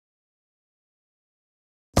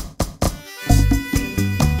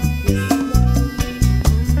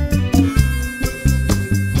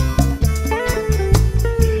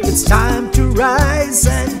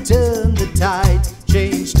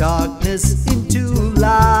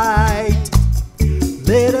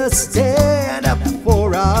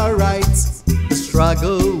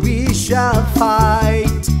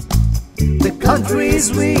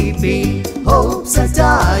country's weeping, hopes are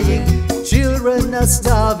dying, children are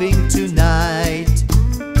starving tonight.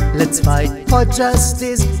 Let's fight for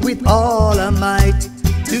justice with all our might,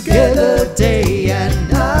 together day and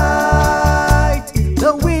night.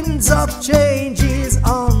 The winds of change is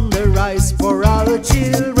on the rise for our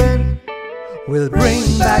children. We'll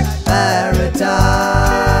bring back paradise.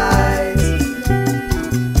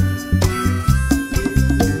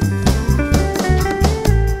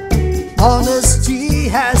 Honesty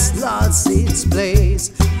has lost its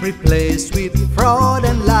place, replaced with fraud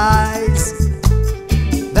and lies.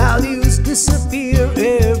 Values disappear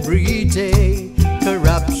every day,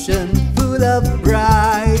 corruption full of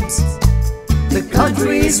bribes. The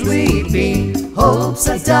country's weeping, hopes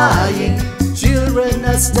are dying, children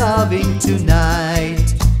are starving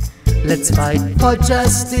tonight. Let's fight for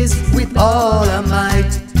justice with all our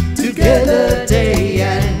might, together day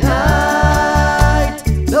and night.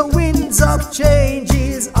 The winds of change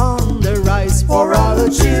is on the rise for our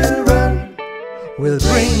children. We'll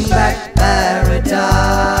bring back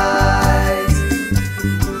paradise.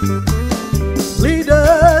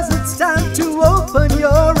 Leaders, it's time to open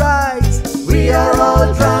your eyes. We are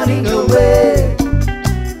all drowning away.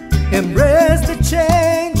 Embrace the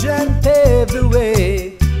change and pave the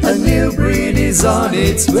way. A new breed is on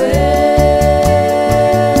its way.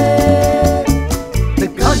 The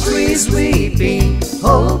country's weeping,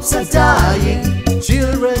 hopes are dying,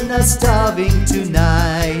 children are starving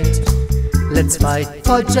tonight. Let's fight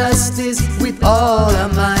for justice with all our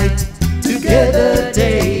might, together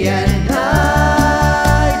day and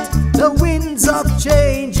night. The winds of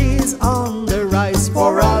change is on the rise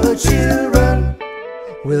for our children.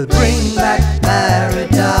 We'll bring back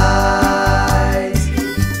paradise.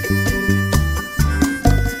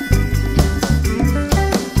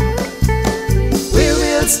 We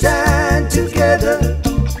will stand together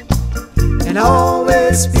and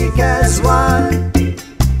always speak as one.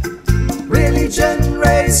 Religion,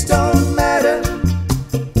 race don't matter.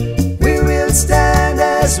 We will stand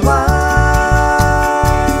as one.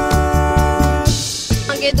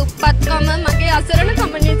 Mage duppat kama mage asarana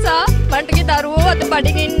kama nisa bantage daruwo ad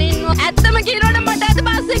padigenne innawa. ඇත්තම කියනවනම් මට අද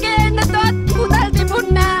bus එකේ එන්නවත් මුදල්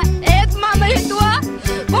තිබුණා. ඒත් මම හිතුවා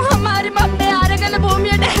කොහොම හරි මම මේ අරගෙන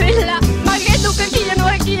භූමියට ඇවිල්ලා මගේ දුක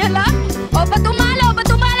කියනවා කියලා.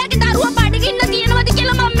 ඔබතුමාලාගේ දරුවා බඩගින්න තියෙනවද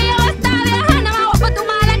කියලා මම මේ අවස්ථාවේ අහනවා.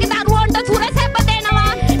 ඔබතුමාලාගේ දරුවන්ට සුරසැප දෙනවා.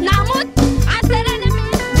 නමුත් අසරණ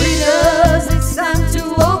Leaders, it's time to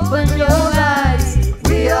open your eyes.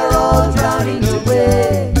 We are all drowning away.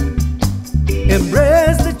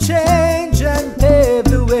 Embrace the change and pave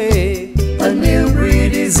the way. A new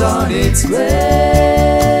breed is on its way.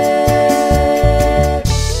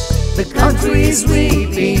 The country's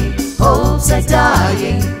weeping, hopes are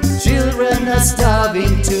dying, children are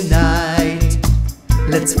starving tonight.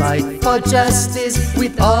 Let's fight for justice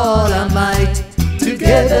with all our might,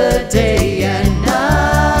 together day and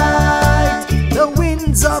night. The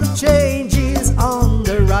winds of change is on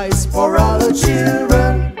the rise for our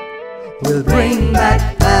children. We'll bring back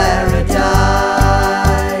paradise.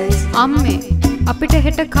 අම්මේ අපිට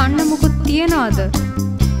හෙට කන්න මුකුත් තියනවද?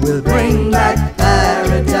 We'll bring back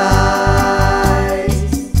paradise.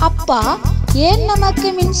 அப்பா ஏன் நமக்கு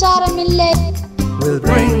மின்சாரம் இல்லை? We'll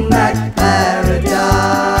bring back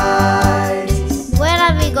paradise. When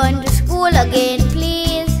are we going to school again,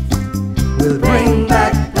 please? We'll bring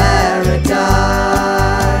back paradise.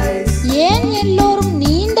 ஏன் எல்லோரும்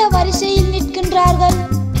நீண்ட வரிசையில் நிற்கின்றார்கள்?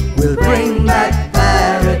 We'll bring back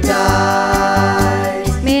paradise.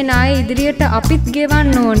 මේ ණය ඉදිරියට අපිත්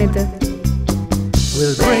ගෙවන්න ඕනේද?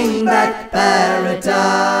 We'll bring back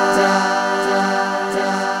paradise.